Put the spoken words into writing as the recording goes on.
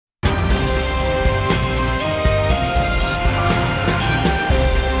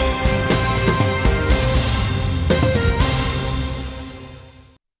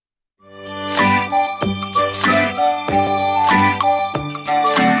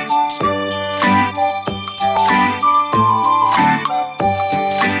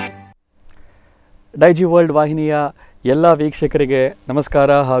ಡೈಜಿವರ್ಲ್ಡ್ ವಾಹಿನಿಯ ಎಲ್ಲ ವೀಕ್ಷಕರಿಗೆ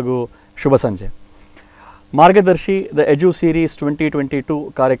ನಮಸ್ಕಾರ ಹಾಗೂ ಶುಭ ಸಂಜೆ. ಮಾರ್ಗದರ್ಶಿ ದ ಎಜು ಸೀರೀಸ್ 2022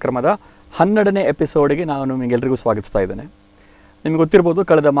 ಕಾರ್ಯಕ್ರಮದ 12ನೇ ಎಪಿಸೋಡ್ಗೆ ನಾನು ನಿಮಗೆಲ್ಲರಿಗೂ ಸ್ವಾಗತಿಸ್ತಾ ಇದ್ದೇನೆ. ನಿಮಗೆ ಗೊತ್ತಿರ್ಬೋದು,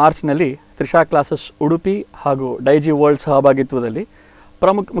 ಕಳೆದ ಮಾರ್ಚ್ನಲ್ಲಿ ತ್ರಿಷಾ ಕ್ಲಾಸಸ್ ಉಡುಪಿ ಹಾಗೂ ಡೈಜಿವರ್ಲ್ಡ್ ಸಹಭಾಗಿತ್ವದಲ್ಲಿ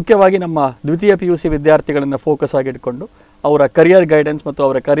ಮುಖ್ಯವಾಗಿ ನಮ್ಮ ದ್ವಿತೀಯ PUC ವಿದ್ಯಾರ್ಥಿಗಳನ್ನು ಫೋಕಸ್ ಆಗಿಟ್ಕೊಂಡು ಅವರ ಕರಿಯರ್ ಗೈಡೆನ್ಸ್ ಮತ್ತು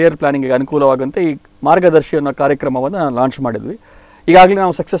ಅವರ ಕರಿಯರ್ ಪ್ಲಾನಿಂಗಿಗೆ ಅನುಕೂಲವಾಗುವಂತೆ ಈ ಮಾರ್ಗದರ್ಶಿ ಅನ್ನೋ ಕಾರ್ಯಕ್ರಮವನ್ನು ಲಾಂಚ್ ಮಾಡಿದ್ವಿ. ಈಗಾಗಲೇ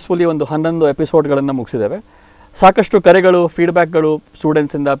ನಾವು ಸಕ್ಸಸ್ಫುಲಿ ಒಂದು 11 ಎಪಿಸೋಡ್ಗಳನ್ನು ಮುಗಿಸಿದ್ದೇವೆ. ಸಾಕಷ್ಟು ಕರೆಗಳು, ಫೀಡ್ಬ್ಯಾಕ್ಗಳು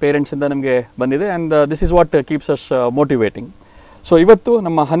ಸ್ಟೂಡೆಂಟ್ಸಿಂದ, ಪೇರೆಂಟ್ಸಿಂದ ನಮಗೆ ಬಂದಿದೆ. And this is what keeps us motivating. So ಇವತ್ತು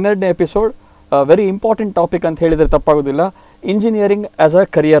ನಮ್ಮ 12ನೇ ಎಪಿಸೋಡ್ ವೆರಿ ಇಂಪಾರ್ಟೆಂಟ್ ಟಾಪಿಕ್ ಅಂತ ಹೇಳಿದರೆ ತಪ್ಪಾಗೋದಿಲ್ಲ, engineering as a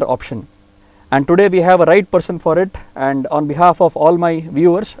career option. And today we have a right person for it, and on behalf of all my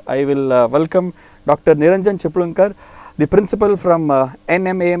viewers I will welcome Dr. Niranjan Chiplankar, the principal from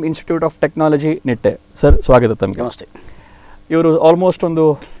NMAM Institute of Technology, Nitte. Sir, swagata tamge. Namaste. Ivaru almost ಒಂದು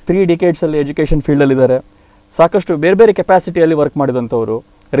 3 decades ಅಲ್ಲಿ education ಫೀಲ್ಡಲ್ಲಿ ಇದ್ದಾರೆ. ಸಾಕಷ್ಟು ಬೇರೆ ಬೇರೆ ಕೆಪಾಸಿಟಿಯಲ್ಲಿ work ಮಾಡಿದಂಥವರು,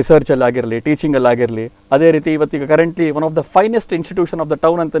 ರಿಸರ್ಚಲ್ಲಿ ಆಗಿರಲಿ, ಟೀಚಿಂಗಲ್ಲಿ ಆಗಿರಲಿ. ಅದೇ ರೀತಿ ಇವತ್ತಿಗೆ currently one of the finest institution of the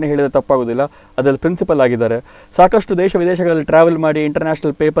town ಅಂತಲೇ ಹೇಳಿದರೆ ತಪ್ಪಾಗೋದಿಲ್ಲ, ಅದರಲ್ಲಿ ಪ್ರಿನ್ಸಿಪಲ್ ಆಗಿದ್ದಾರೆ. ಸಾಕಷ್ಟು ದೇಶ ವಿದೇಶಗಳಲ್ಲಿ ಟ್ರಾವೆಲ್ ಮಾಡಿ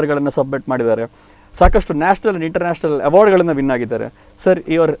ಇಂಟರ್ನ್ಯಾಷನಲ್ ಪೇಪರ್ಗಳನ್ನು ಸಬ್ಮಿಟ್ ಮಾಡಿದ್ದಾರೆ. ಸಾಕಷ್ಟು ನ್ಯಾಷನಲ್ ಆ್ಯಂಡ್ ಇಂಟರ್ನ್ಯಾಷನಲ್ ಅವಾರ್ಡ್ಗಳನ್ನು ವಿನ್ ಆಗಿದ್ದಾರೆ. Sir,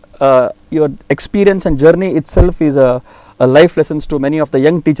 your experience and journey it self is a life lessons to many of the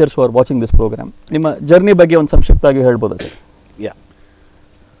Young teachers ಹು ಆರ್ ವಾಚಿಂಗ್ ದಿಸ್ ಪ್ರೋಗ್ರಾಮ್. ನಿಮ್ಮ ಜರ್ನಿ ಬಗ್ಗೆ ಒಂದು ಸಂಕ್ಷಿಪ್ತವಾಗಿ ಹೇಳ್ಬೋದಾ sir? Yeah.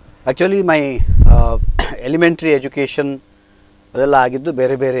 Actually, my elementary education ಅದೆಲ್ಲ ಆಗಿದ್ದು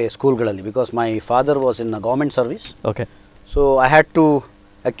ಬೇರೆ ಬೇರೆ ಸ್ಕೂಲ್ಗಳಲ್ಲಿ, because my father was in government service. Okay. So I had to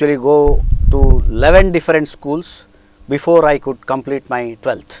actually go to 11 different schools before I could complete my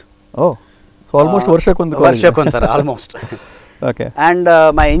 12th. Oh, so almost ವರ್ಷಕ್ಕೊಂಥರ almost. Okay. And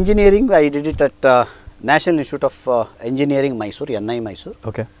my engineering I did it at national institute of engineering Mysuru, NI Mysuru.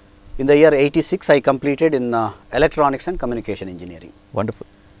 Okay. In the year 86, I completed in electronics and communication engineering. Wonderful.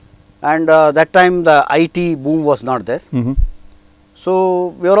 And that time the IT boom was not there. So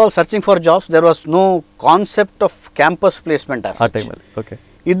we were all searching for jobs. There was no concept of campus placement as such. Okay.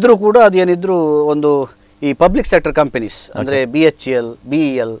 Idru kuda adenidru ondu ee public sector companies andre BHEL,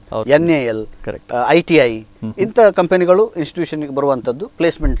 BEL, NAL, ITI inta companygalu institution ge baruvantaddu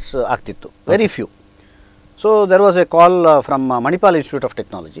placements ಆಗ್ತಿತ್ತು, very few. So there was a call from Manipal Institute of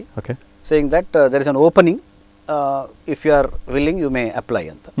Technology, okay, saying that there is an opening, if you are willing you may apply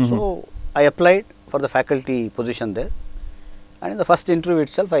anta. So I applied for the faculty position there, and in the first interview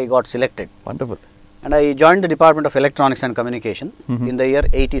itself I got selected. Wonderful. And I joined the Department of Electronics and Communication in the year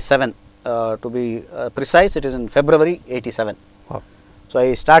 87, to be precise it is in February 87. Wow. So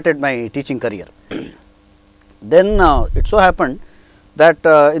I started my teaching career. Then it so happened that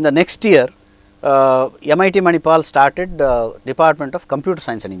in the next year MIT Manipal started Department of Computer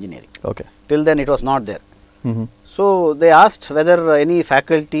Science and Engineering. Okay. Till then it was not there. So they asked whether any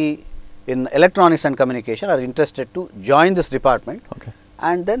faculty in electronics and communication are interested to join this department, okay,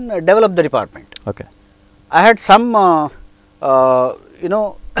 and then develop the department. Okay. I had some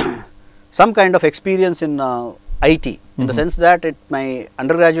some kind of experience in IT, in the sense that at my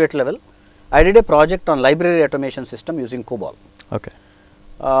undergraduate level I did a project on library automation system using COBOL. Okay.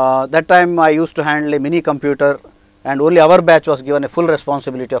 That time I used to handle a mini computer, and only our batch was given a full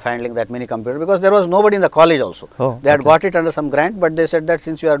responsibility of handling that mini computer, because there was nobody in the college also. They had got it under some grant, but they said that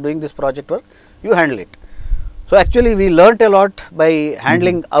since you are doing this project work, you handle it. So actually we learnt a lot by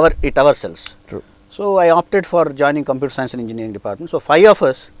handling it ourselves. True. So I opted for joining Computer Science and Engineering department. So 5 of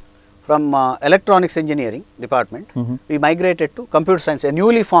us from Electronics Engineering department, we migrated to Computer Science, a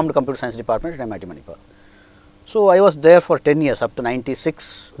newly formed Computer Science department at MIT Manipal. So I was there for 10 years, up to 96.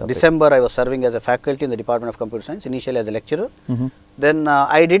 Lovely. December I was serving as a faculty in the Department of Computer Science, initially as a lecturer. Then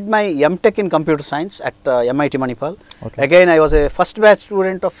I did my M.Tech in Computer Science at MIT Manipal. Okay. Again I was a first batch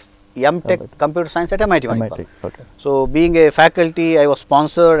student of M.Tech Computer Science at MIT Manipal. Okay. So being a faculty I was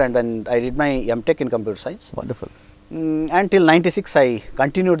sponsored, and then I did my M.Tech in Computer Science. Wonderful. Until 96 I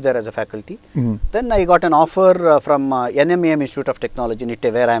continued there as a faculty. Then I got an offer from NMAM Institute of Technology, Nitte,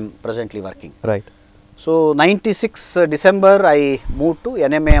 where I am presently working. Right. So 96 December I moved to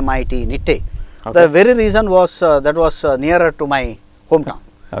NMAM IT Nitte. Okay. The very reason was that was nearer to my hometown.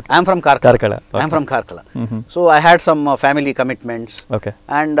 Okay. I am from Karkala. Okay. I am from Karkala. So I had some family commitments. Okay.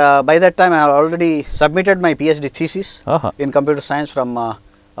 And by that time I had already submitted my PhD thesis in computer science from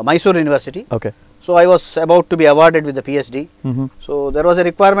Mysore University. Okay. So I was about to be awarded with the PhD. So there was a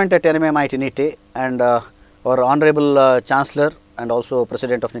requirement at NMAM IT Nitte, and our honorable Chancellor and also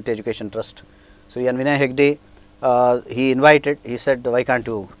President of Nitte Education Trust, Sri Vinay Hegde, he invited, he said, why can't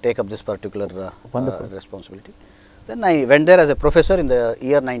you take up this particular responsibility? Then I went there as a professor in the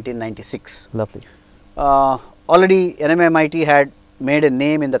year 1996. Lovely. Already NMAM IT had made a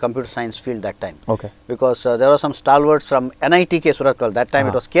name in the computer science field that time. Okay. Because there were some stalwarts from NITK Surathkal. That time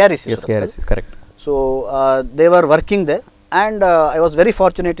it was KRC. Yes, Surathkal. KRC, correct. So they were working there, and I was very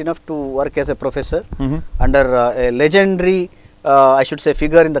fortunate enough to work as a professor under a legendary, I should say,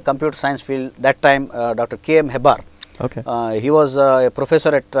 figure in the computer science field that time, Dr. K.M. Hebar. Okay. He was a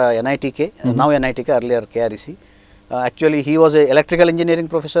professor at NITK, now NITK, earlier KRC. Actually, he was an electrical engineering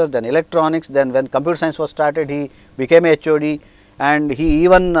professor, then electronics, then when computer science was started, he became a HOD, and he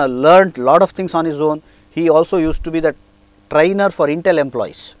even learned a lot of things on his own. He also used to be the trainer for Intel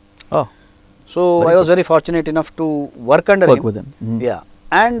employees. Oh. So I was very fortunate enough to work under him. With him. Yeah.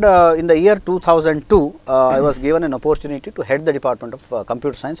 And in the year 2002, I was given an opportunity to head the department of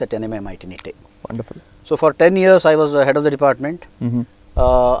computer science at NMIT NITE. Wonderful. So for 10 years, I was head of the department.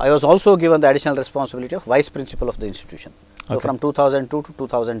 I was also given the additional responsibility of vice principal of the institution. So from 2002 to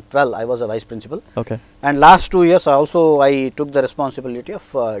 2012, I was a vice principal. Okay. And last 2 years, I took the responsibility of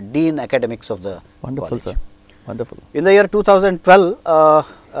dean academics of the Wonderful, college. sir. Wonderful. In the year 2012,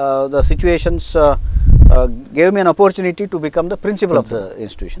 the situations gave me an opportunity to become the principal of the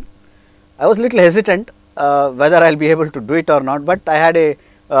institution. I was a little hesitant whether I will be able to do it or not, but I had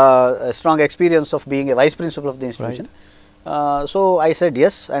a strong experience of being a vice principal of the institution. So I said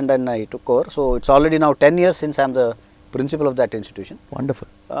yes, and then I took over. So it's already now 10 years since I am the principal of that institution. Wonderful.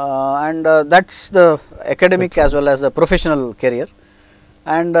 And that's the academic as well as the professional career.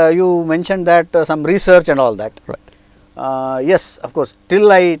 And you mentioned that some research and all that. Right. Yes, of course,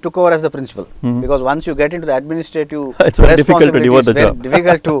 till I took over as the principal, because once you get into the administrative it's very difficult to devote the it's very job.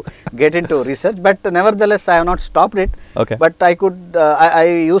 difficult to get into research, but nevertheless I have not stopped it. Okay. But I could, I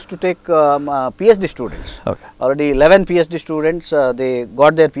used to take PhD students. Okay. Already 11 PhD students, they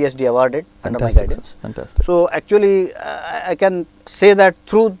got their PhD awarded under my Fantastic, guidance. sir. Fantastic. So actually I can say that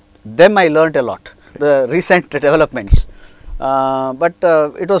through them I learnt a lot, the recent developments. But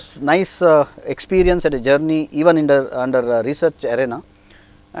it was nice experience and a journey even under research arena,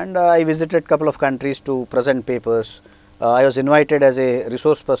 and I visited couple of countries to present papers. I was invited as a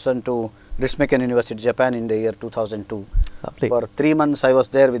resource person to Ritsumeikan University, Japan in the year 2002. Lovely. For 3 months I was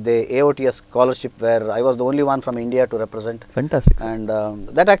there with the AOTS scholarship, where I was the only one from India to represent. Fantastic, sir. And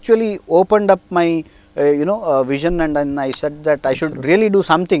that actually opened up my vision, and then I said that I should really do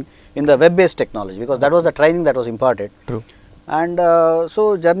something in the web-based technology, because that was the training that was imparted. True. And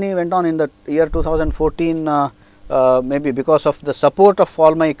so journey went on in the year 2014, maybe because of the support of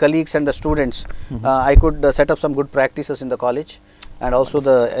all my colleagues and the students, I could set up some good practices in the college, and also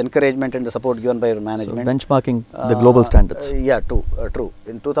the encouragement and the support given by management. So benchmarking the global standards. Yeah, true.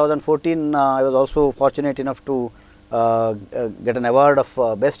 In 2014, I was also fortunate enough to get an award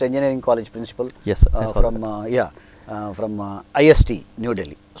of Best Engineering College Principal. Yes, I saw from IST, New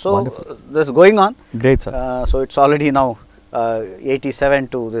Delhi. So Wonderful. this is going on. Great, sir. So it's already now 87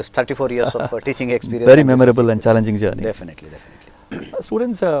 to this 34 years of teaching experience. Very memorable and challenging journey. Definitely.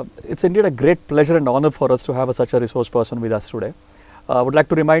 Students, it's indeed a great pleasure and honor for us to have such a resource person with us today. I would like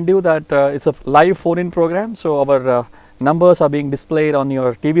to remind you that it's a live phone-in program, so our numbers are being displayed on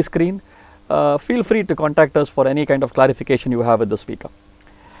your TV screen. Feel free to contact us for any kind of clarification you have with the speaker.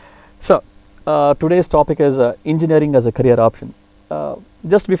 So, today's topic is engineering as a career option.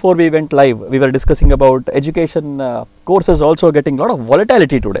 Just before we went live, we were discussing about education courses also getting a lot of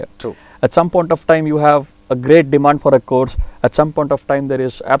volatility today. True. At some point of time, you have a great demand for a course. At some point of time, there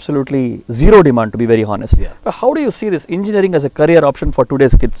is absolutely zero demand, to be very honest. Yeah. But how do you see this engineering as a career option for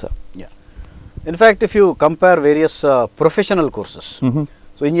today's kids, sir? Yeah. In fact, if you compare various professional courses,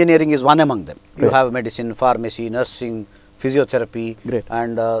 so engineering is one among them. You have medicine, pharmacy, nursing, physiotherapy,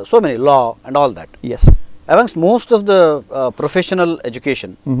 and so many, law and all that. Yes. Amongst most of the professional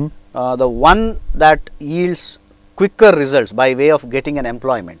education, the one that yields quicker results by way of getting an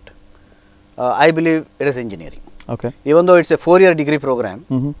employment, I believe it is engineering. Okay. Even though it's a 4-year degree program,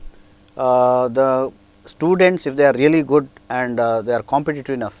 the students, if they are really good and they are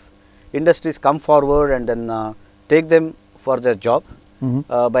competitive enough, industries come forward and then take them for their job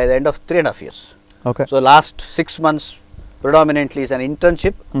by the end of 3.5 years. Okay. So last 6 months predominantly is an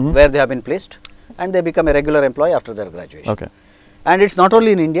internship where they have been placed, and they become a regular employee after their graduation. Okay. And it's not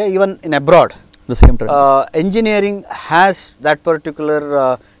only in India, even in abroad. The same trend. Engineering has that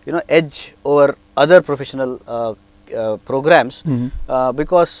particular edge over other professional programs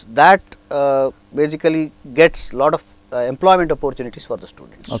because that basically gets lot of employment opportunities for the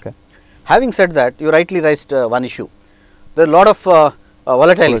students. Okay. Having said that, you rightly raised one issue. There are a lot of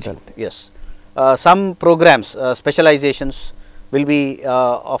volatility. Yes. Some programs, specializations will be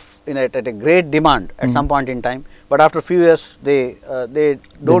at a great demand at some point in time, but after a few years they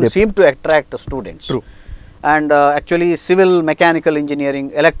don't seem to attract the students. True. and actually civil mechanical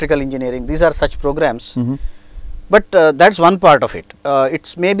engineering, electrical engineering, these are such programs. But that's one part of it.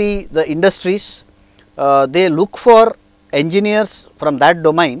 It's maybe the industries, they look for engineers from that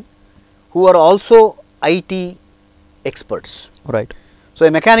domain who are also IT experts. Right. So,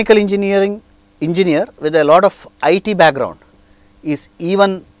 a mechanical engineer with a lot of IT background is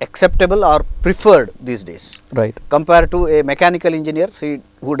even acceptable or preferred these days, Right. compared to a mechanical engineer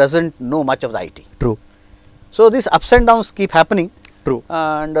who doesn't know much of the IT. True. So, these ups and downs keep happening, True.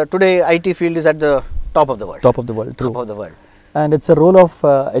 and today IT field is at the top of the world. Top of the world. True. Top of the world. And it's a role of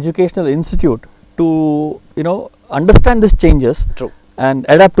educational institute to understand these changes. True. And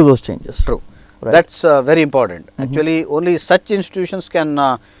adapt to those changes. True. Right. That's very important. Actually, only such institutions can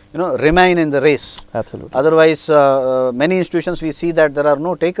remain in the race. Absolutely. Otherwise, many institutions we see that there are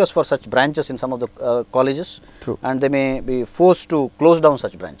no takers for such branches in some of the colleges. True. And they may be forced to close down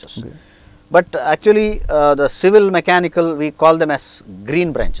such branches. But actually, the civil mechanical, we call them as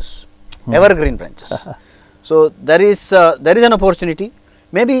green branches, evergreen branches. So, there is an opportunity.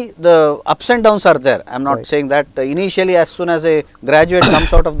 Maybe the ups and downs are there. I am not saying that initially, as soon as a graduate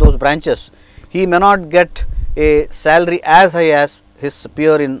comes out of those branches, he may not get a salary as high as his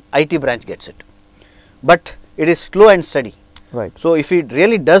peer in IT branch gets it. But it is slow and steady. Right. So, if he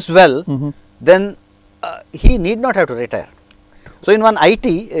really does well, then he need not have to retire. So, in one IT,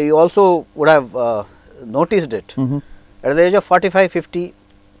 you also would have noticed it. At the age of 45, 50,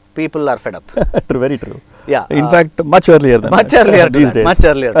 people are fed up. Very true. Yeah. In fact, much earlier than much that. earlier these to days. that. Much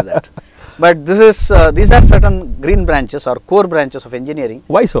earlier to that. But this is these are certain green branches or core branches of engineering.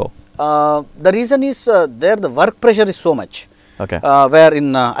 Why so? The reason is there the work pressure is so much. Okay. Where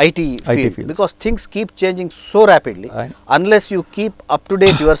in IT field, fields. because things keep changing so rapidly. Unless you keep up to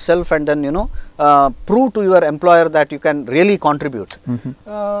date yourself and then prove to your employer that you can really contribute,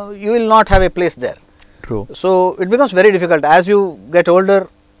 you will not have a place there. True. So, it becomes very difficult as you get older.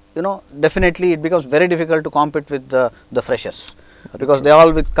 Definitely it becomes very difficult to compete with the freshers, because they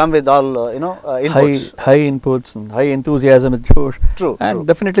all come with all inputs. High inputs and high enthusiasm and josh. True. And True.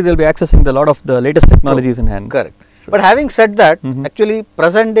 definitely they'll be accessing a lot of the latest technologies in hand. Correct. But having said that, actually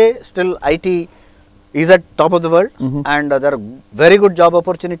present day still IT is at top of the world, and there are very good job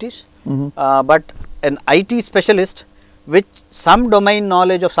opportunities. But an IT specialist with some domain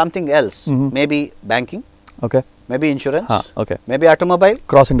knowledge of something else, maybe banking, Okay. maybe insurance, Okay. maybe automobile,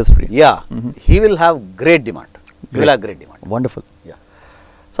 Cross industry. yeah, he will have great demand. He will have great demand. Wonderful. Yeah.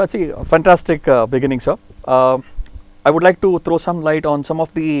 So, it's a fantastic beginning, sir. I would like to throw some light on some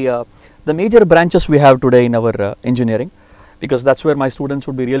of the major branches we have today in our engineering, because that's where my students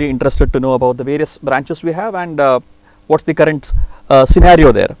would be really interested to know about the various branches we have and what's the current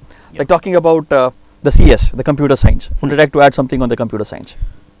scenario there. Like talking about the CS, the computer science. Would you like to add something on the computer science?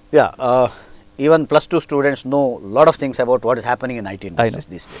 Yeah. Even +2 students know a lot of things about what is happening in IT industries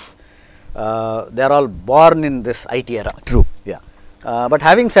these days. They are all born in this IT era. True. Yeah. But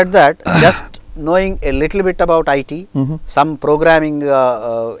having said that, just knowing a little bit about IT, some programming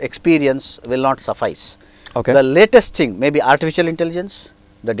experience will not suffice. Okay. The latest thing, maybe artificial intelligence,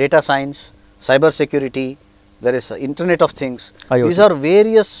 the data science, cyber security, there is Internet of Things. IoT. These are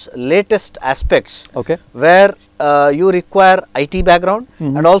various latest aspects Okay. where you require IT background,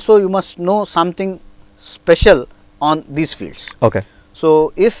 and also you must know something special on these fields. Okay.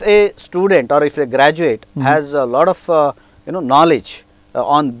 So, if a student or if a graduate has a lot of knowledge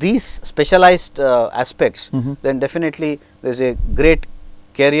on these specialized aspects, then definitely there is a great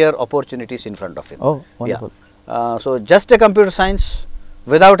career opportunities in front of him. Oh, wonderful. Yeah. So, just a computer science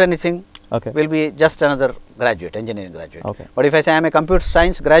without anything Okay. will be just another graduate, engineering graduate. Okay. But if I say I am a computer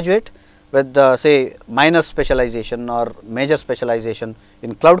science graduate with say minor specialization or major specialization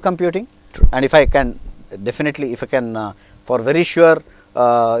in cloud computing, True. and if I can definitely, if I can for very sure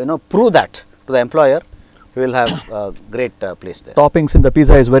prove that to the employer, we will have a great place there. Toppings in the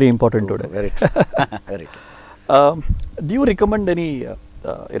pizza is very important today. Very true. Very true. Do you recommend any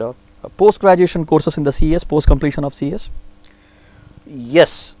post-graduation courses in the CS, post-completion of CS?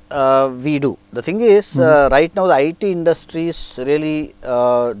 Yes, we do. The thing is, right now the IT industries really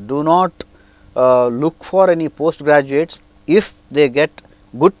do not look for any postgraduates if they get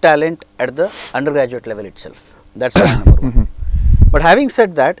good talent at the undergraduate level itself. That's point number one. But having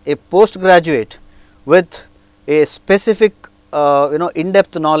said that, a postgraduate with a specific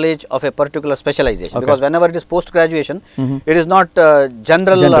in-depth knowledge of a particular specialization, because whenever it is post-graduation, it is not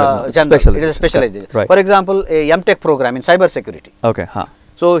general, it is a specialization. Right. For example, a M.Tech program in cyber security. Okay.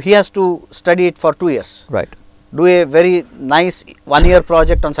 So, he has to study it for 2 years. Right. Do a very nice 1-year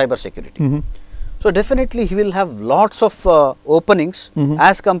project on cyber security. So definitely he will have lots of openings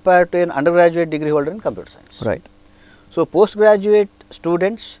as compared to an undergraduate degree holder in computer science. Right. So postgraduate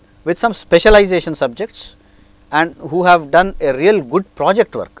students with some specialization subjects and who have done a real good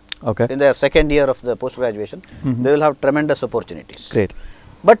project work Okay. in their second year of the post graduation, they will have tremendous opportunities. Great.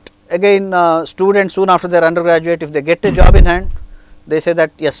 But again, students soon after their undergraduate, if they get a job in hand, they say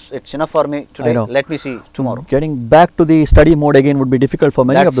that yes, it's enough for me today, know. let me see tomorrow. Getting back to the study mode again would be difficult for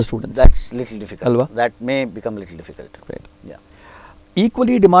many of the students. That's little difficult. Alva? That may become little difficult. Great. Yeah.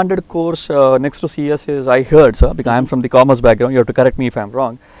 Equally demanded course next to CS is, I heard, sir, because I am from the commerce background, you have to correct me if I am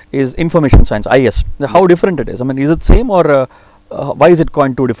wrong, is information science, IS. Now, how different it is? I mean, is it same or why is it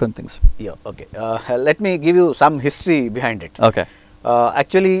called two different things? Yeah, okay. Let me give you some history behind it. Okay.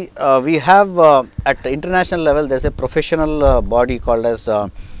 Actually, we have at the international level, there is a professional body called as. So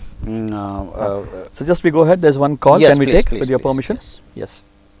just we go ahead, there is one call, yes, can we please, take please, with your please, permission? yes. Yes.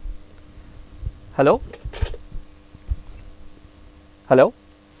 Hello? Hello?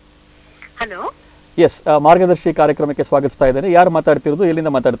 Hello S ಮಾರ್ಗದರ್ಶಿ ಕಾರ್ಯಕ್ರಮಕ್ಕೆ ಸ್ವಾಗತಿಸ್ತಾ ಇದ್ದೇನೆ. ಯಾರು ಮಾತಾಡ್ತಿರೋದು, ಎಲ್ಲಿಂದ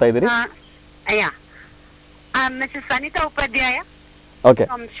ಮಾತಾಡ್ತಾ ಇದ್ದೀರಿ? ಅಯ್ಯ Mrs Anita Upadhyaya okay.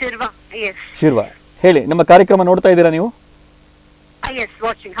 From Shirva. S Shirva. ಹೇಳಿ, ನಮ್ಮ ಕಾರ್ಯಕ್ರಮ ನೋಡ್ತಾ ಇದ್ದೀರಾ ನೀವು? S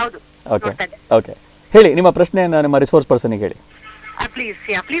watching. ಹೌದು, ಓಕೆ ನೋಡ್ತಾ ಇದ್ದೆ. ಓಕೆ, ಹೇಳಿ ನಿಮ್ಮ ಪ್ರಶ್ನೆಯನ್ನು ನಿಮ್ಮ ರಿಸೋರ್ಸ್ ಪರ್ಸನ್ಗೆ ಹೇಳಿ.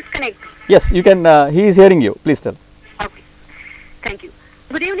 Please connect. S, you can, he is hearing you, please tell. Okay, thank you.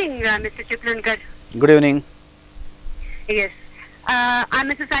 Good evening mister ಚಿಪ್ಲನ್ಕರ್. Good evening. Yes. I'm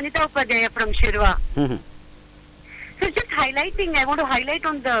Mrs. Anita Upadhyaya from Shirva. So just highlighting, I want to highlight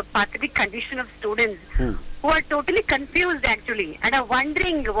on the pathetic condition of students who are totally confused actually and are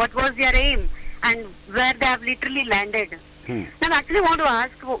wondering what was their aim and where they have literally landed. Now I actually want to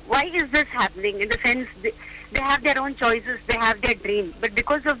ask, why is this happening? In the sense, they have their own choices, they have their dream, but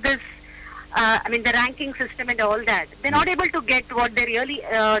because of this, the ranking system and all that, they're not able to get what they really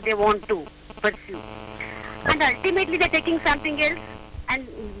they want to pursue. And ultimately they're taking something else and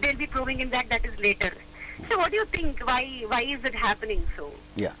they'll be proving in that is later. So what do you think? Why is it happening so?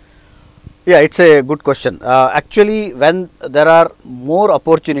 Yeah, it's a good question. Actually, when there are more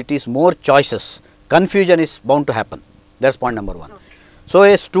opportunities, more choices, confusion is bound to happen. That's point number one. Okay. So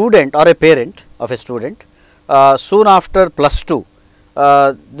a student or a parent of a student, soon after +2,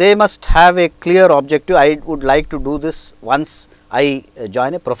 they must have a clear objective. I would like to do this once I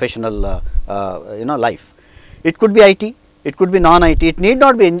join a professional life. It could be IT, it could be non-IT, it need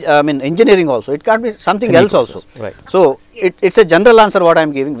not be engineering also, it can be something else also. Right. So it's a general answer what I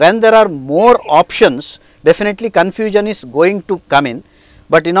am giving. When there are more options, definitely confusion is going to come in,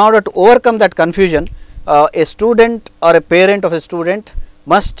 but in order to overcome that confusion, a student or a parent of a student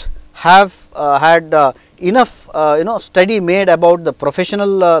must have had enough study made about the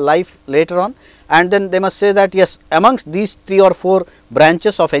professional life later on, and then they must say that yes, amongst these 3 or 4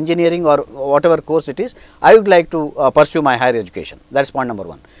 branches of engineering or whatever course it is, I would like to pursue my higher education. That is point number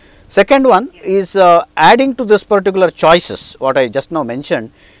one. Second one is adding to this particular choices what I just now mentioned,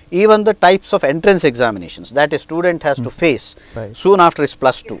 even the types of entrance examinations that a student has to face soon after his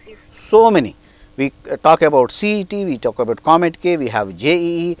 +2. So many. We talk about CET, we talk about Comet K, we have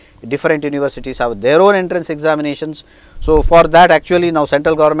JEE, different universities have their own entrance examinations. So for that actually now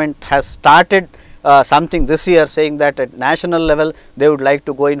central government has started something this year, saying that at national level they would like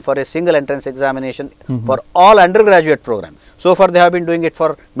to go in for a single entrance examination for all undergraduate program. So far they have been doing it for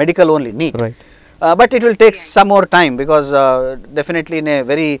medical only, NEET. Right. But it will take some more time, because definitely in a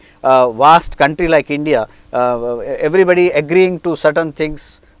very vast country like India, everybody agreeing to certain things,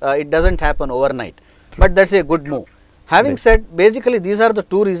 it doesn't happen overnight, but that's a good move. Having said, basically these are the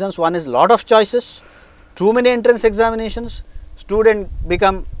two reasons. One is lot of choices, too many entrance examinations, student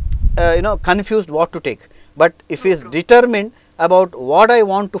become confused what to take. But if he is determined about what I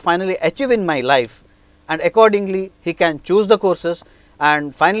want to finally achieve in my life, and accordingly he can choose the courses,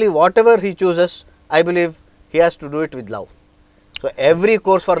 and finally whatever he chooses, I believe he has to do it with love. So every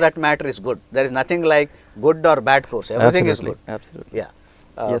course for that matter is good. There is nothing like good or bad course. Everything is good. Absolutely. Yeah.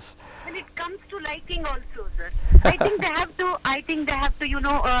 Yes. When it comes to liking also, sir, I think they have to,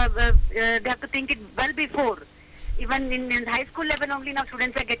 they have to think it well before. Even in high school level only now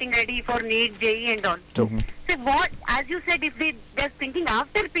students are getting ready for NEET, JEE and all. True. So what, as you said, if they're thinking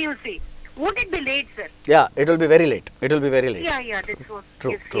after PUC, won't it be late, sir? Yeah, it will be very late. It will be very late. Yeah, that's what.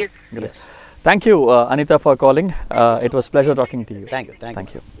 True, Yes, true. yes. Yes. Thank you, Anita, for calling. It was pleasure talking to you. Thank you.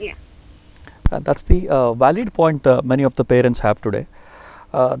 Thank you. Yeah. That's the valid point many of the parents have today.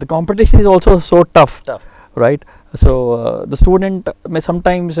 The competition is also so tough, right? So the student may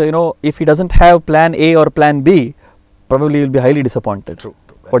sometimes, if he doesn't have plan A or plan B, probably he will be highly disappointed. True.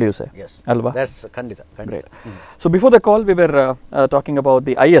 What do you say? Yes. Alva? That's Kandita. Great. So before the call, we were talking about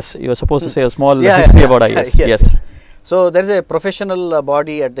the IS. You were supposed to say a small Yeah, history yeah, about yeah. IS. Yes. So there is a professional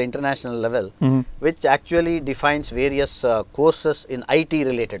body at the international level Mhm. which actually defines various courses in IT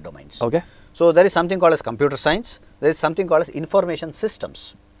related domains. Okay. So there is something called as computer science. There is something called as information systems.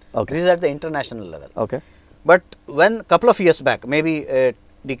 Okay. This is at the international level. Okay. But when couple of years back, maybe a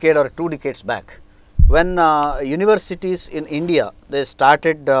decade or 2 decades back, when universities in India, they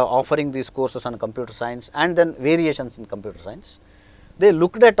started offering these courses on computer science and then variations in computer science, they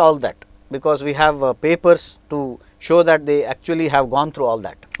looked at all that because we have papers to show that they actually have gone through all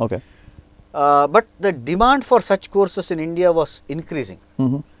that. Okay. But the demand for such courses in India was increasing.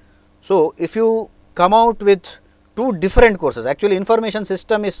 Mhm. So if you come out with 2 different courses, actually information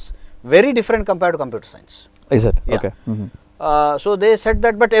system is very different compared to computer science. Is it? Yeah. Okay. Mhm. So they said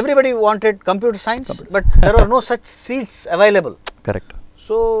that, but everybody wanted computer science, but there are no such seats available. Correct.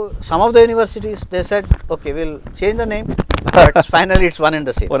 So some of the universities, they said, okay, we'll change the name, but finally it's one and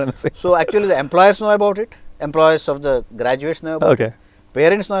the same. One and the same. So actually the employers know about it, employers of the graduates know about Okay. it,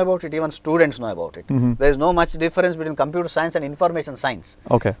 parents know about it, even students know about it. Mhm. There is no much difference between computer science and information science.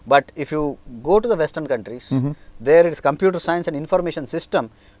 Okay. But if you go to the Western countries, Mhm. there is computer science and information system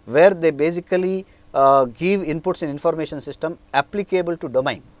where they basically give inputs in information system applicable to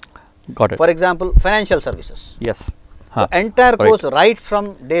domain. Got it. For example, financial services. Yes. So entire Right. course right from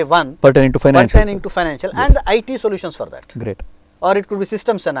day one Pertaining to financial. pertaining to financial and the IT solutions for that. Great. Or it could be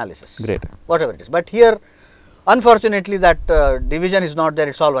systems analysis. Great. Whatever it is. But here, unfortunately, that division is not there.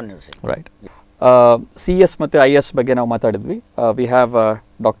 It's all one and the same. Right. CS ಮತ್ತು IS ಬಗ್ಗೆ ನಾವು ಮಾತಾಡಿದ್ವಿ. We have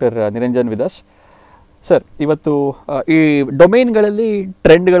Dr. Niranjan with us. Sir, ಇವತ್ತು ಈ ಡೊಮೈನ್ಗಳಲ್ಲಿ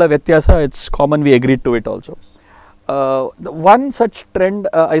ಟ್ರೆಂಡ್ಗಳ ವ್ಯತ್ಯಾಸ it's common, V agreed to it also. One such trend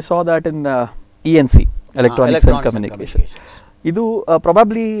I saw that in ENC, electronics and communication. ಇದು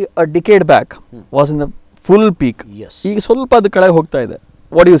probably decade back was in the full peak. Yes. ಈಗ ಸ್ವಲ್ಪ ಅದು ಕೆಳಗೆ ಹೋಗ್ತಾ ಇದೆ.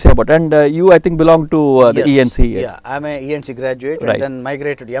 What do you say about it? And you, I think, belong to the Yes. ENC. Yeah, I'm a ENC graduate Right. and then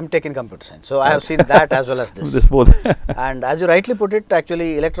migrated to MTech in computer science. So I have seen that as well as this. This both. And as you rightly put it, actually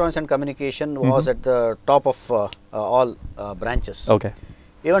electronics and communication was at the top of all branches. Okay.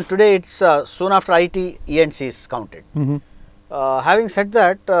 Even today, it's soon after IT, ENC is counted. Mhm. Having said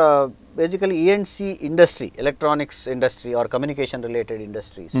that, basically ENC industry, electronics industry or communication related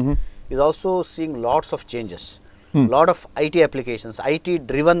industries Mhm. is also seeing lots of changes. Lot of IT applications, IT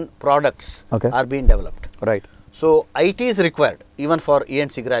driven products Okay. are being developed. Right. So IT is required even for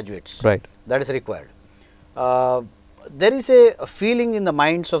ENC graduates. Right. That is required. There is a feeling in the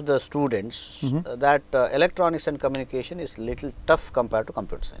minds of the students that electronics and communication is little tough compared to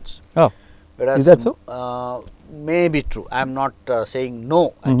computer science. Oh. Whereas, Is that so? May be true. I am not saying no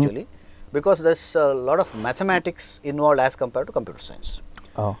actually, because there's a lot of mathematics involved as compared to computer science.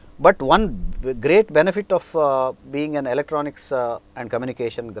 Oh. But one great benefit of being an electronics and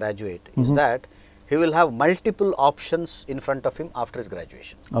communication graduate is that he will have multiple options in front of him after his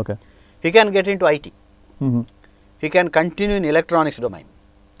graduation. Okay. He can get into IT. Mhm. He can continue in electronics domain,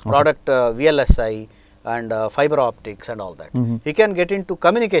 product VLSI and fiber optics and all that. He can get into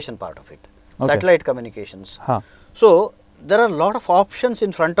communication part of it, satellite communications. Huh. So there are a lot of options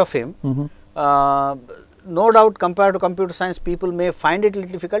in front of him. No doubt, compared to computer science, people may find it a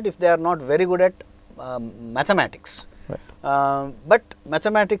little difficult if they are not very good at mathematics. Right. But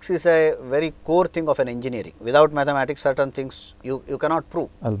mathematics is a very core thing of an engineering. Without mathematics, certain things you cannot prove.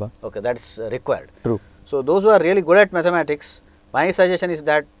 Alva. Okay, that's required. True. So those who are really good at mathematics, my suggestion is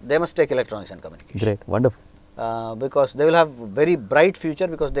that they must take electronics and communication. Great. Wonderful. Because they will have very bright future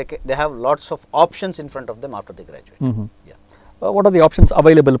because they have lots of options in front of them after they graduate. Yeah. What are the options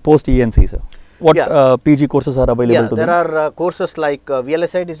available post ENC, sir? What Yeah. PG courses are available Yeah, to there them? are courses like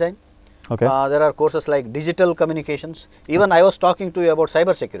VLSI design. Okay. There are courses like digital communications. Even I was talking to you about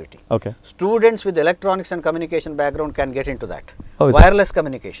cyber security. Okay. Students with electronics and communication background can get into that. Oh, is it? Wireless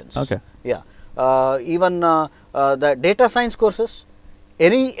communications. Okay. Yeah. Even the data science courses,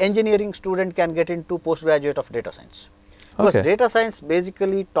 any engineering student can get into postgraduate of data science. Because Okay. data science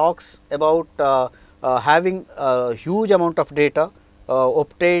basically talks about having a huge amount of data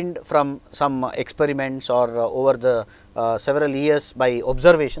obtained from some experiments or over the several years by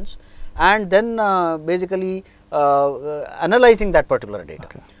observations, and then basically analyzing that particular data.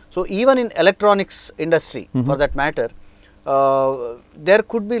 Okay. So even in electronics industry, for that matter, there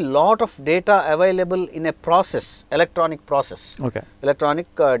could be lot of data available in a process, electronic process, Okay. electronic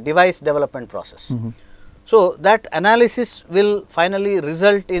device development process. So that analysis will finally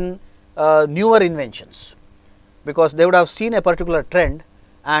result in newer inventions, because they would have seen a particular trend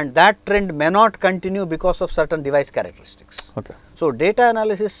and that trend may not continue because of certain device characteristics. Okay. So data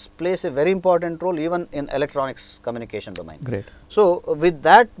analysis plays a very important role even in electronics communication domain. Great. So with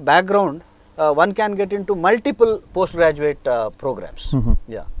that background, one can get into multiple postgraduate programs.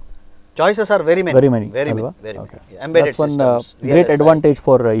 Yeah, choices are very many. Very many. Very Alva? many. Very Okay. many. Yeah. Embedded That's one systems. great VLSI, advantage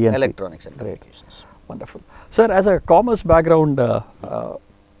for ENC. electronics and Great. communications. Wonderful. Sir, as a commerce background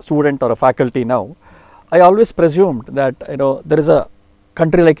student or a faculty now, I always presumed that there is a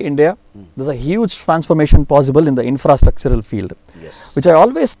country like India, there's a huge transformation possible in the infrastructural field, Yes. which I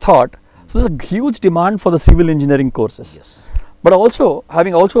always thought, so there's a huge demand for the civil engineering courses. Yes. But also,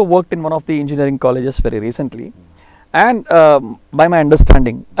 having also worked in one of the engineering colleges very recently, and by my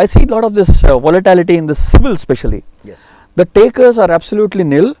understanding, I see a lot of this volatility in the civil especially. Yes. The takers are absolutely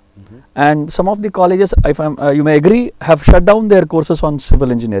nil, and some of the colleges, if you may agree, have shut down their courses on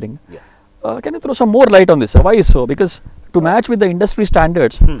civil engineering. Yeah. Can you throw some more light on this? Why is so? Because to match with the industry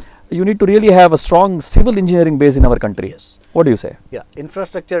standards, you need to really have a strong civil engineering base in our country. Yes. What do you say? Yeah.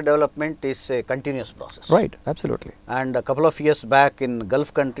 Infrastructure development is a continuous process. Right, absolutely. And a couple of years back in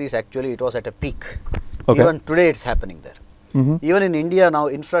Gulf countries, actually it was at a peak. Okay. Even today it's happening there. Even in India now,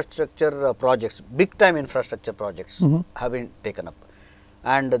 infrastructure projects, big time infrastructure projects have been taken up.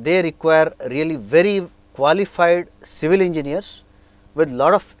 And they require really very qualified civil engineers with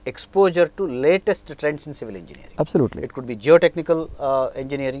lot of exposure to latest trends in civil engineering. Absolutely. It could be geotechnical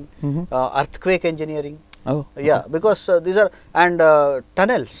engineering, earthquake engineering. Oh, Yeah, because these are, and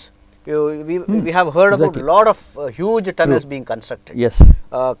tunnels. We have heard Exactly. about lot of huge tunnels being constructed. yes.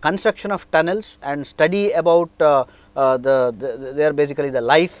 Construction of tunnels and study about they are basically the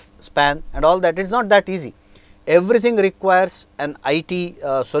lifespan and all that. It's not that easy. Everything requires an IT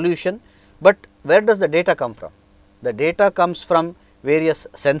solution, but where does the data come from? The data comes from various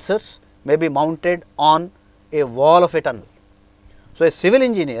sensors, maybe mounted on a wall of a tunnel. So a civil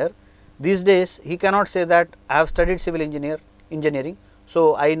engineer these days, he cannot say that I have studied civil engineering,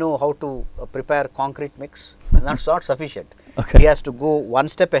 so I know how to prepare concrete mix. And that's not sufficient. Okay. He has to go one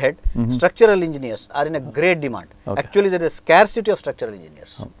step ahead. Structural engineers are in a great demand. Okay. Actually, there is scarcity of structural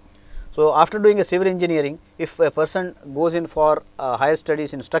engineers. So after doing a civil engineering, if a person goes in for higher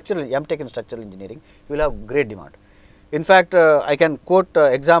studies in structural, MTech in structural engineering, he will have great demand. In fact, I can quote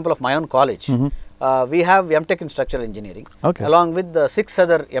example of my own college. We have MTech in structural engineering, Okay. along with the 6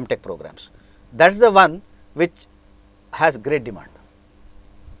 other MTech programs. That's the one which has great demand.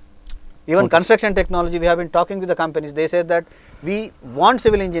 Even Okay. construction technology, we have been talking with the companies. They said that we want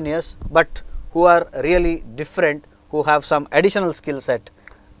civil engineers, but who are really different, who have some additional skill set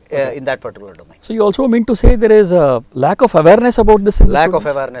in that particular domain. So you also mean to say there is a lack of awareness about this in the Lack of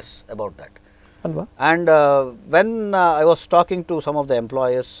students? awareness about that. Alva? And when I was talking to some of the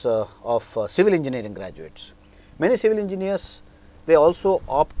employers of civil engineering graduates, many civil engineers, they also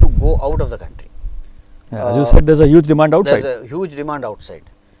opt to go out of the country. Yeah, as you said, there's a huge demand outside. There's a huge demand outside.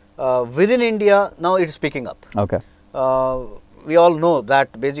 Within India, now it is picking up. Okay. We all know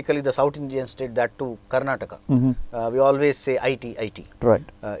that basically the South Indian state, that too Karnataka, we always say IT. Right.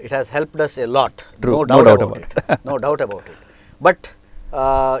 It has helped us a lot, True, no doubt about it. No doubt about it. But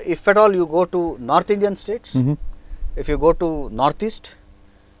if at all you go to North Indian states, if you go to Northeast,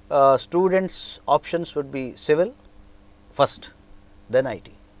 students' options would be civil first, then IT.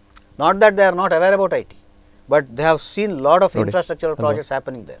 Not that they are not aware about IT, but they have seen lot of infrastructural projects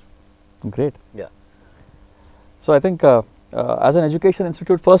happening there. Great. Yeah. So I think as an education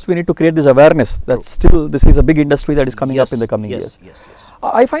institute, first we need to create this awareness that still this is a big industry that is coming up in the coming years. Yes.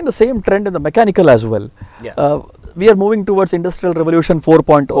 I find the same trend in the mechanical as well. Yeah. We are moving towards Industrial Revolution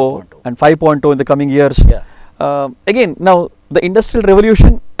 4.0 4.0 and 5.0 in the coming years. Yeah. Again, now the Industrial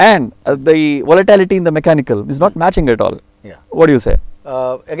Revolution and the volatility in the mechanical is not matching at all. Yeah. What do you say?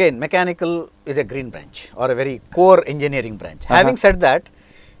 Again, mechanical is a green branch or a very core engineering branch. Having said that,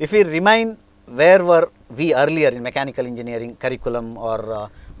 if we remain where were we earlier in mechanical engineering curriculum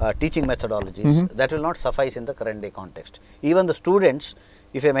or teaching methodologies, that will not suffice in the current day context. Even the students,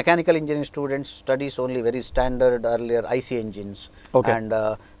 if a mechanical engineering student studies only very standard earlier IC engines and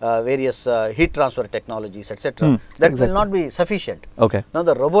various heat transfer technologies, etc., that will not be sufficient. Okay. Now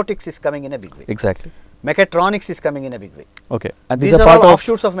the robotics is coming in a big way. Exactly. Mechatronics is coming in a big way. Okay. And These are are part all of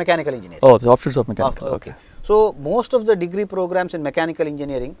offshoots of mechanical engineering. Oh, the offshoots of mechanical. Okay. So most of the degree programs in mechanical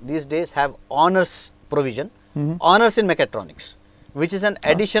engineering these days have honors provision, honors in mechatronics, which is an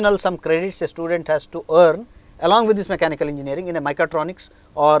additional some credits a student has to earn along with this mechanical engineering in a mechatronics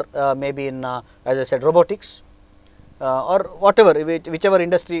or maybe in as I said robotics or whatever, whichever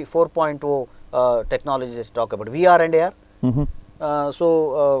industry 4.0 technologies talk about, VR and AR.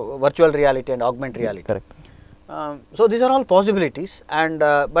 So virtual reality and augmented reality. Correct. So these are all possibilities, and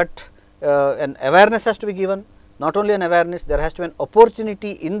but an awareness has to be given. not only an awareness, there has to be an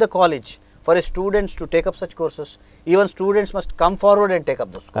opportunity in the college for a students to take up such courses. Even students must come forward and take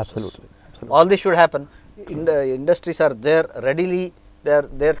up those courses. Absolutely. All this should happen. Industries are there readily, they are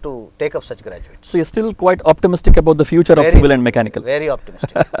there to take up such graduates. So you're still quite optimistic about the future of civil and mechanical. Very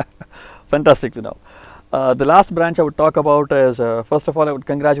optimistic. Fantastic to know. The last branch I would talk about is, first of all, I would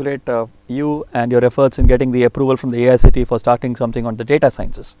congratulate you and your efforts in getting the approval from the AICTE for starting something on the data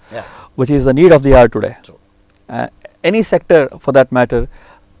sciences, Yeah. which is the need of the hour today. True. Any sector for that matter,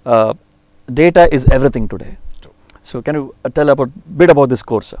 data is everything today. True. So can you tell a bit about this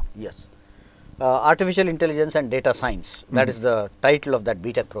course, sir? Yes. Artificial Intelligence and Data Science, that is the title of that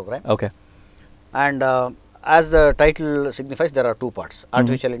BTech program. Okay. And as the title signifies, there are two parts,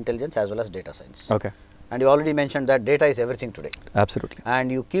 artificial intelligence as well as data science. Okay. And you already mentioned that data is everything today. Absolutely.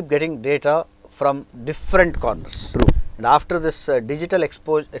 And you keep getting data from different corners. True. And after this digital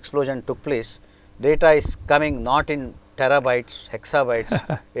explosion took place, data is coming not in terabytes,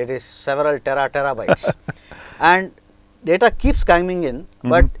 hexabytes, it is several terabytes. And data keeps coming in,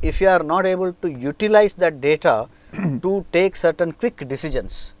 but if you are not able to utilize that data to take certain quick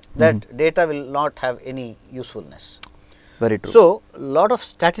decisions, that data will not have any usefulness. Very true. So, lot of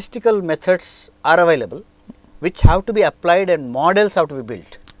statistical methods are available which have to be applied and models have to be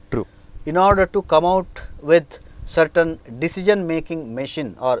built True. in order to come out with certain decision making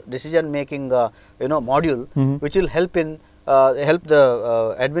machine or decision making module which will help in help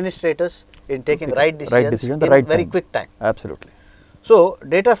the administrators in taking right decisions in very quick time. Absolutely. So,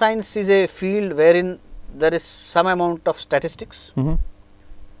 data science is a field wherein there is some amount of statistics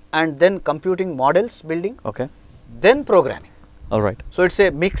and then computing models building, Okay. then programming. All right. So, it is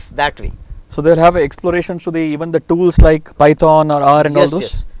a mix that way. So they'll have explorations to the even the tools like Python or R and all those.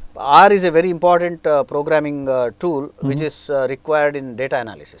 Yes. R is a very important programming tool which is required in data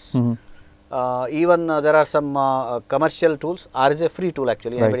analysis. Even there are some commercial tools. R is a free tool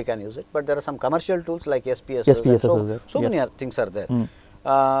actually, anybody can use it. But there are some commercial tools like SPSS. So many things are there.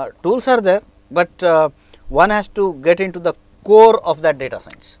 Tools are there, but one has to get into the core of that data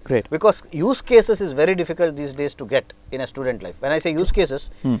science. Great. Because use cases is very difficult these days to get in a student life. When I say use cases,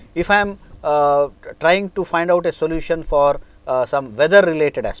 if I am trying to find out a solution for some weather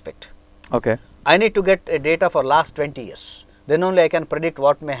related aspect, Okay. I need to get a data for last 20 years. Then only I can predict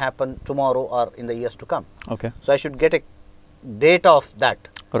what may happen tomorrow or in the years to come. Okay. So, I should get a data of that.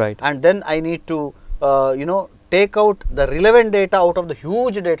 Right. And then I need to take out the relevant data out of the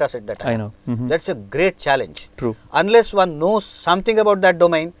huge data set that I know. That's a great challenge. True. Unless one knows something about that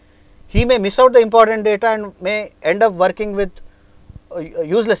domain, he may miss out the important data and may end up working with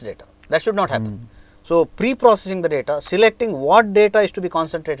useless data. That should not happen. So, pre-processing the data, selecting what data is to be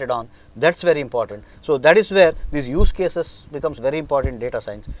concentrated on, that is very important. So, that is where these use cases becomes very important in data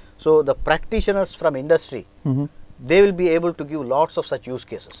science. So, the practitioners from industry, they will be able to give lots of such use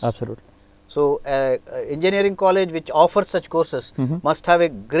cases. Absolutely. So, engineering college which offers such courses must have a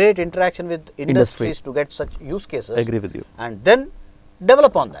great interaction with industries to get such use cases. I agree with you. And then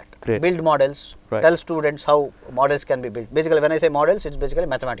develop on that. Great. Build models, Right. tell students how models can be built. Basically, when I say models, it is basically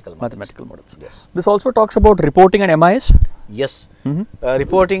mathematical models. Mathematical models. Yes. This also talks about reporting and MIS. Yes.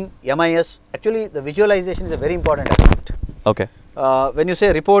 Reporting, MIS, actually the visualization is a very important aspect. Okay. When you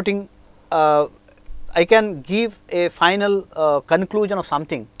say reporting, I can give a final conclusion of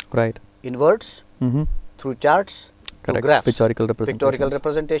something Right. in words, through charts, through Correct. graphs, Pictorial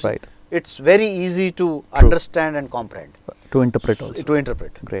representation. Right. It's very easy to understand and comprehend. To interpret also. To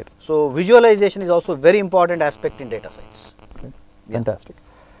interpret. Great. So, visualization is also a very important aspect in data science. Okay. Fantastic.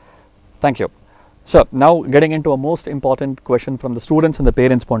 Thank you. So, now getting into a most important question from the students and the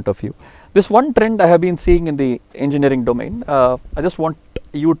parents' point of view. This one trend I have been seeing in the engineering domain, I just want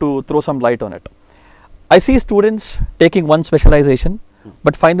you to throw some light on it. I see students taking one specialization,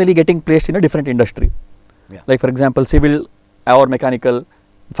 but finally getting placed in a different industry. Yeah. Like for example, civil or mechanical,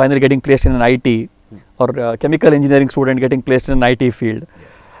 finally getting placed in an IT, or chemical engineering student getting placed in an IT field. Yeah.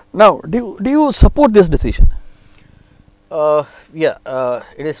 Now, do you support this decision? It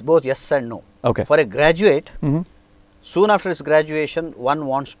is both yes and no. Okay. For a graduate, soon after his graduation, one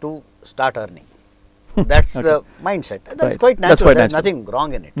wants to start earning. That's the mindset. That's quite natural. There's nothing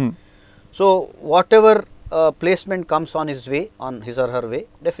wrong in it. So, whatever placement comes on his way, on his or her way,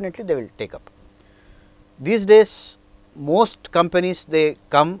 definitely they will take up. These days, most companies, they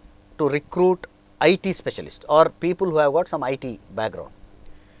come to recruit IT specialists or people who have got some IT background.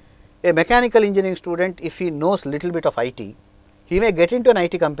 A mechanical engineering student, if he knows little bit of IT, he may get into an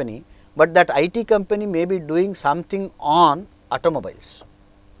IT company, but that IT company may be doing something on automobiles.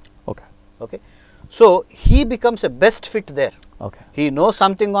 Okay. Okay. So, he becomes a best fit there. Okay. He knows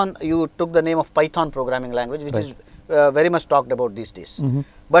something on, you took the name of Python programming language, which is very much talked about these days.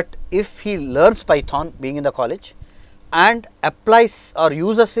 But if he learns Python being in the college and applies or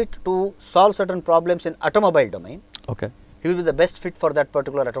uses it to solve certain problems in automobile domain, Okay. he will be the best fit for that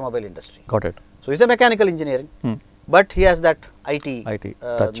particular automobile industry. Got it. So, he is a mechanical engineering, but he has that IT,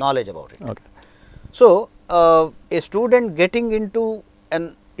 touch. knowledge about it. Okay. So, a student getting into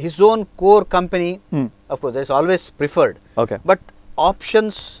his own core company, of course, there is always preferred, Okay. but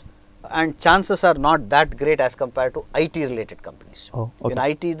options and chances are not that great as compared to IT related companies. Oh, okay. In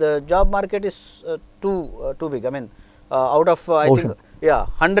IT, the job market is too big. I mean, out of I think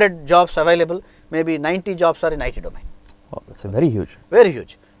 100 jobs available, maybe 90 jobs are in IT domain. Oh, that's a very huge. Very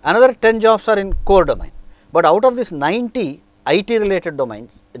huge. Another 10 jobs are in core domain. But out of this 90 IT related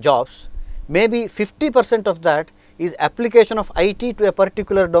domains jobs, maybe 50% of that is application of IT to a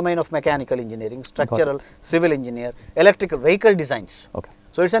particular domain of mechanical engineering, structural, civil engineer, electrical vehicle designs. Okay.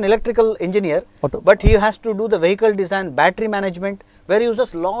 So, it is an electrical engineer, but he has to do the vehicle design, battery management, where he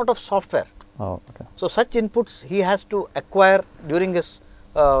uses lot of software. Oh, okay. So, such inputs he has to acquire during his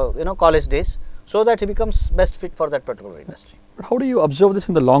college days, so that he becomes best fit for that particular industry. But how do you observe this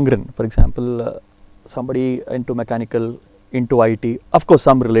in the long run? For example, somebody into mechanical, into IT, of course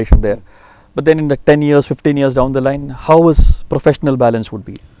some relation there, but then in the 10 years, 15 years down the line, how is professional balance would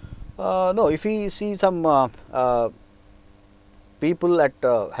be? No, if we see some people at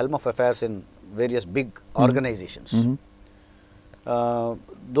helm of affairs in various big organizations,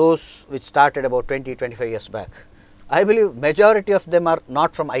 those which started about 20-25 years back, I believe majority of them are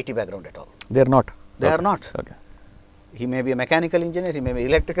not from IT background at all. They are not. They are not. Okay. He may be a mechanical engineer, he may be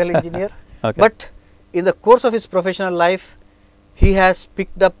electrical engineer, Okay. but in the course of his professional life, he has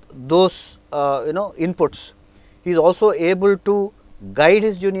picked up those inputs. He is also able to guide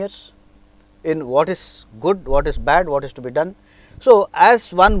his juniors in what is good, what is bad, what is to be done. So,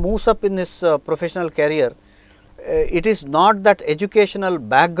 as one moves up in his professional career, it is not that educational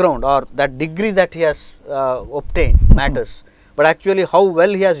background or that degree that he has obtained matters, but actually how well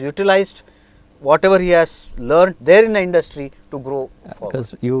he has utilized whatever he has learned there in the industry to grow forward.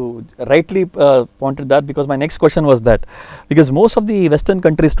 Because you rightly pointed that, because my next question was that, because most of the Western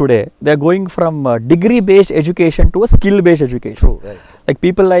countries today, they are going from degree based education to a skill based education. True, very true. Like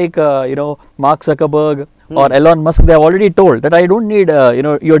people like Mark Zuckerberg or Elon Musk, they have already told that I don't need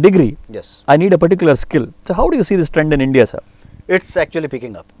your degree. Yes. I need a particular skill. So how do you see this trend in India, sir? It's actually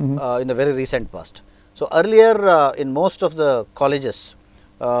picking up in the very recent past. So, earlier in most of the colleges,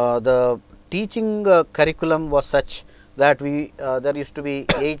 the teaching curriculum was such that there used to be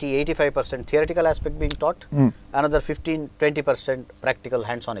 80-85% theoretical aspect being taught, another 15-20% practical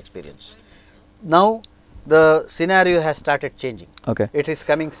hands-on experience. Now, the scenario has started changing. Okay. It is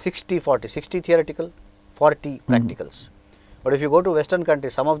coming 60-40, 60 theoretical, 40 practicals. But if you go to Western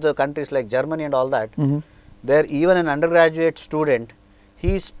countries, some of the countries like Germany and all that, there even an undergraduate student,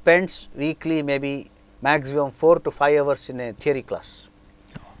 he spends weekly maybe maximum 4 to 5 hours in a theory class.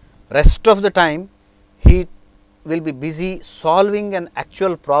 Rest of the time, he will be busy solving an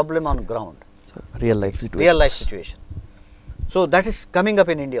actual problem on ground. So real life situation. Real life situation. So, that is coming up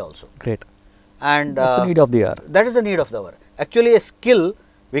in India also. Great. And that's the need of the hour. That is the need of the hour. Actually, a skill,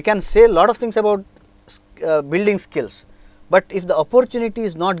 we can say a lot of things about building skills, but if the opportunity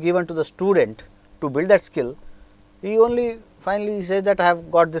is not given to the student to build that skill, he only finally says that I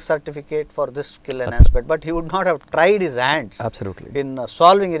have got this certificate for this skill enhancement, but he would not have tried his hands in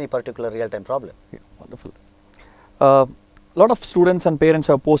solving any particular real-time problem. Yeah, wonderful. A lot of students and parents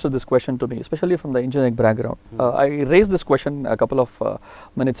have posted this question to me, especially from the engineering background. I raised this question a couple of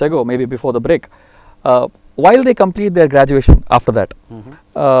minutes ago, maybe before the break. While they complete their graduation after that,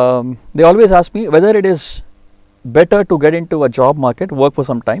 they always ask me whether it is better to get into a job market, work for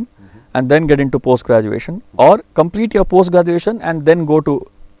some time, and then get into post-graduation, or complete your post-graduation and then go to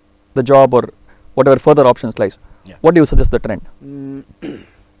the job or whatever further options lies. Yeah. What do you suggest the trend?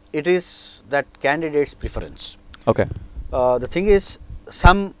 It is that candidate's preference. Okay. The thing is,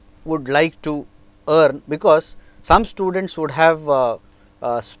 some would like to earn, because some students would have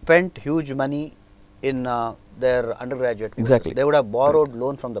spent huge money in their undergraduate courses. Exactly. They would have borrowed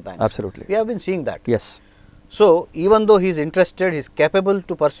loan from the banks. Absolutely. We have been seeing that. Yes. So, even though he is interested, he is capable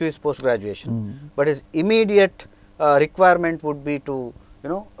to pursue his post graduation, but his immediate requirement would be to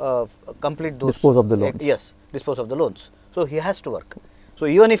complete those. Dispose of the loans. Yes, dispose of the loans. So, he has to work. So,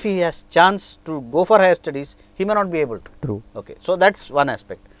 even if he has chance to go for higher studies, he may not be able to. True. Okay. So, that is one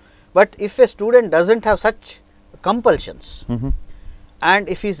aspect. But if a student does not have such compulsions, and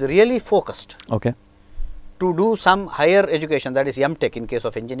if he is really focused to do some higher education, that is M.Tech in case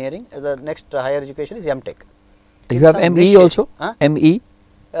of engineering, the next higher education is M.Tech. You in have some ME niche- also? Huh? ME?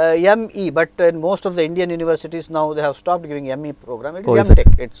 ME, but in most of the Indian universities now they have stopped giving ME program. It is Oh, is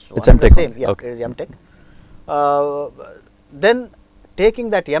MTech. it? It's It's one and the MTech same. only. Yeah, Okay. it is MTech. Then taking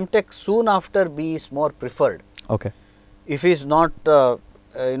that MTech soon after B is more preferred. Okay. If he is not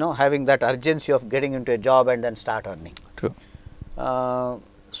having that urgency of getting into a job and then start earning. True.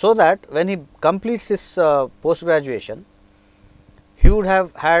 So that when he completes his post graduation, he would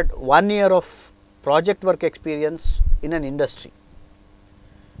have had 1 year of project work experience in an industry,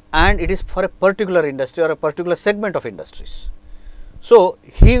 and it is for a particular industry or a particular segment of industries. So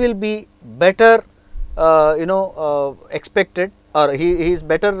he will be better expected, or he is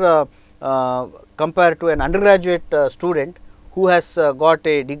better compared to an undergraduate student who has got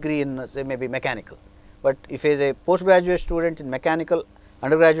a degree in say maybe mechanical. But if he is a postgraduate student in mechanical,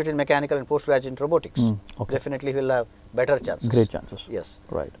 undergraduate in mechanical and postgraduate in robotics, okay. definitely he will have better chances. Great chances. Yes.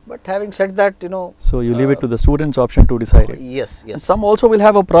 Right. But having said that, So you leave it to the student's option to decide it. yes, yes. And some also will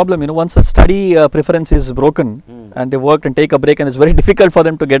have a problem, once the study preference is broken and they work and take a break, and it's very difficult for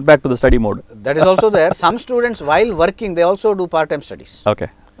them to get back to the study mode. That is also there. Some students while working, they also do part-time studies. Okay.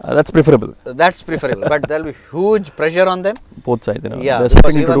 That's preferable. That's preferable, but there will be huge pressure on them. Both sides, Yeah, they're because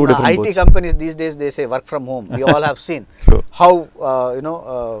stepping into even two different IT boats. companies these days, they say work from home. We all have seen True. how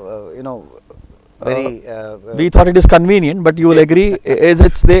very We thought it is convenient, but you will agree,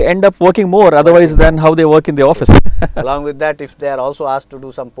 they end up working more otherwise than how they work in the office. along with that, if they are also asked to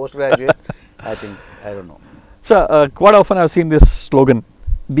do some postgraduate, I don't know. So quite often I've seen this slogan: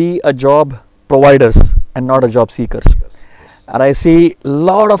 be a job providers and not a job seekers. Yes. And I see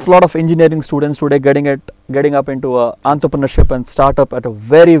lot of engineering students today getting up into entrepreneurship and startup at a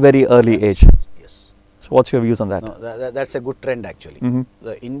very, very early age. Yes. So what's your views on that? No, that's a good trend actually. Mhm.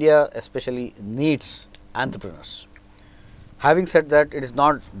 India especially needs entrepreneurs. Having said that, it is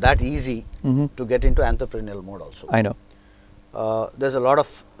not that easy Mhm. to get into entrepreneurial mode also. I know. There's a lot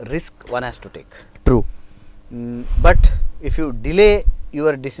of risk one has to take. True. But if you delay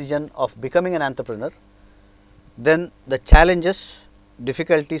your decision of becoming an entrepreneur, then the challenges,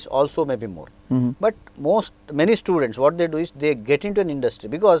 difficulties also may be more. Mhm. But many students, what they do is they get into an industry,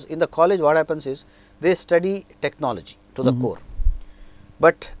 because in the college what happens is they study technology to the core.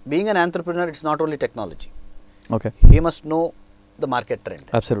 But being an entrepreneur, it's not only technology. Okay. He must know the market trend.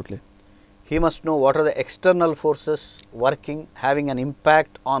 Absolutely. He must know what are the external forces working, having an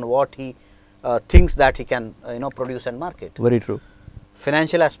impact on what he thinks that he can produce and market. Very true.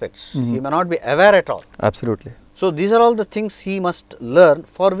 Financial aspects, he may not be aware at all. Absolutely. So these are all the things he must learn,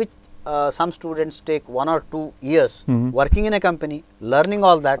 for which some students take 1 or 2 years working in a company, learning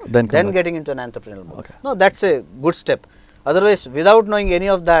all that, Then come back. getting into an entrepreneurial mode. Okay. No, that's a good step. Otherwise, without knowing any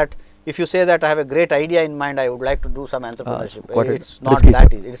of that, if you say that I have a great idea in mind, I would like to do some entrepreneurship, quite a it's not risky that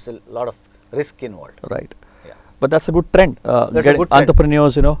step. easy. It's a lot of risk involved. Right. Yeah. But that's a good trend. That's a Getting good trend.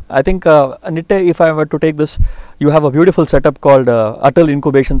 entrepreneurs, I think, Nitte, if I were to take this, you have a beautiful setup called Atal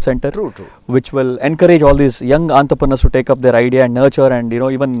Incubation Center, True, true. which will encourage all these young entrepreneurs to take up their idea and nurture and,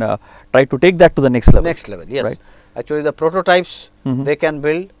 even try to take that to the next level. Next level, yes. Right. Actually, the prototypes Mhm. they can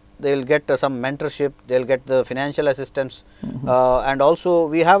build, they will get some mentorship, they will get the financial assistance, and also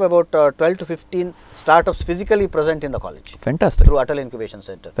we have about 12 to 15 startups physically present in the college Fantastic. through Atal Incubation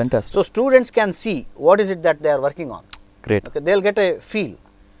Center. Fantastic. So students can see what is it that they are working on. Great. Okay, they will get a feel.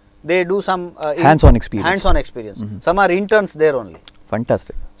 They do some Hands-on experience. Hands-on experience. Some are interns there only.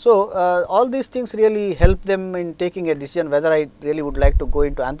 Fantastic. So all these things really help them in taking a decision whether I really would like to go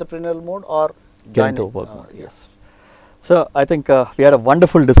into entrepreneurial mode or Get join into it. work mode, yes. So I think we had a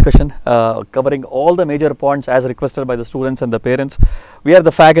wonderful discussion covering all the major points as requested by the students and the parents. We are the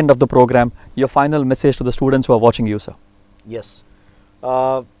fag end of the program. Your final message to the students who are watching you, sir. Yes.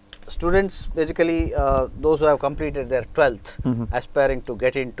 Students, basically those who have completed their 12th, aspiring to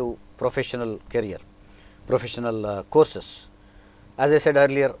get into professional career, professional courses. As I said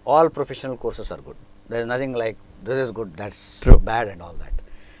earlier, all professional courses are good. There is nothing like this is good, that's True. bad and all that.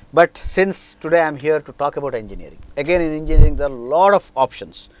 But since today I am here to talk about engineering, again in engineering there are a lot of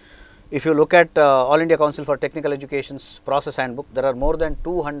options. If you look at All India Council for Technical Education's process handbook, there are more than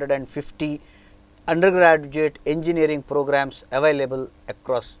 250 undergraduate engineering programs available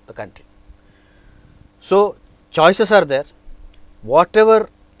across the country. So choices are there. Whatever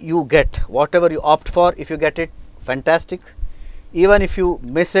you get, whatever you opt for, if you get it, fantastic. Even if you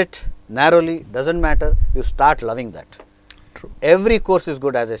miss it narrowly, doesn't matter, you start loving that. True. Every course is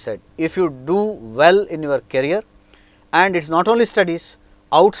good, as I said. If you do well in your career, and it's not only studies,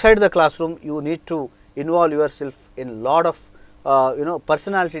 outside the classroom you need to involve yourself in a lot of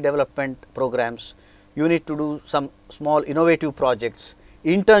personality development programs. You need to do some small innovative projects,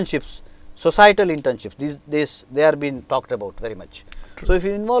 internships. societal internships. They are being talked about very much. So if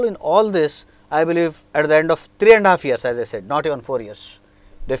you involve in all this, I believe at the end of 3.5 years, as I said, not even 4 years,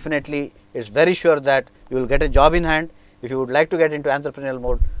 definitely it's very sure that you will get a job in hand. If you would like to get into entrepreneurial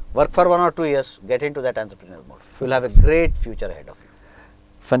mode, work for 1 or 2 years, get into that entrepreneurial mode. You will have a great future ahead of you.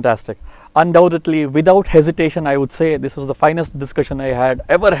 Fantastic. Undoubtedly, without hesitation, I would say this was the finest discussion I had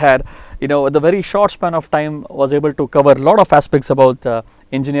ever had. You know, the very short span of time was able to cover a lot of aspects about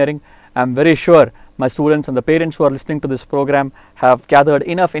engineering. I'm very sure my students and the parents who are listening to this program have gathered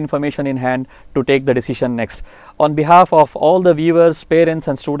enough information in hand to take the decision next. On behalf of all the viewers, parents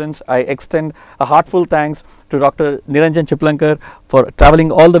and students, I extend a heartfelt thanks to Dr. Niranjan Chiplankar for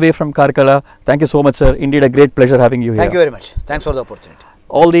traveling all the way from Karkala. Thank you so much, sir. Indeed a great pleasure having you here. Thank you very much. Thanks for the opportunity.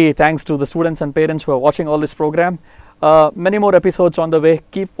 All the thanks to the students and parents who are watching all this program. Many more episodes on the way.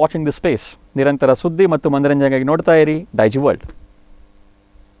 Keep watching this space. ನಿರಂತರ ಸುದ್ದಿ ಮತ್ತು ಮನರಂಜನೆಗಾಗಿ ನೋಡ್ತಾ ಇರಿ Daiji world.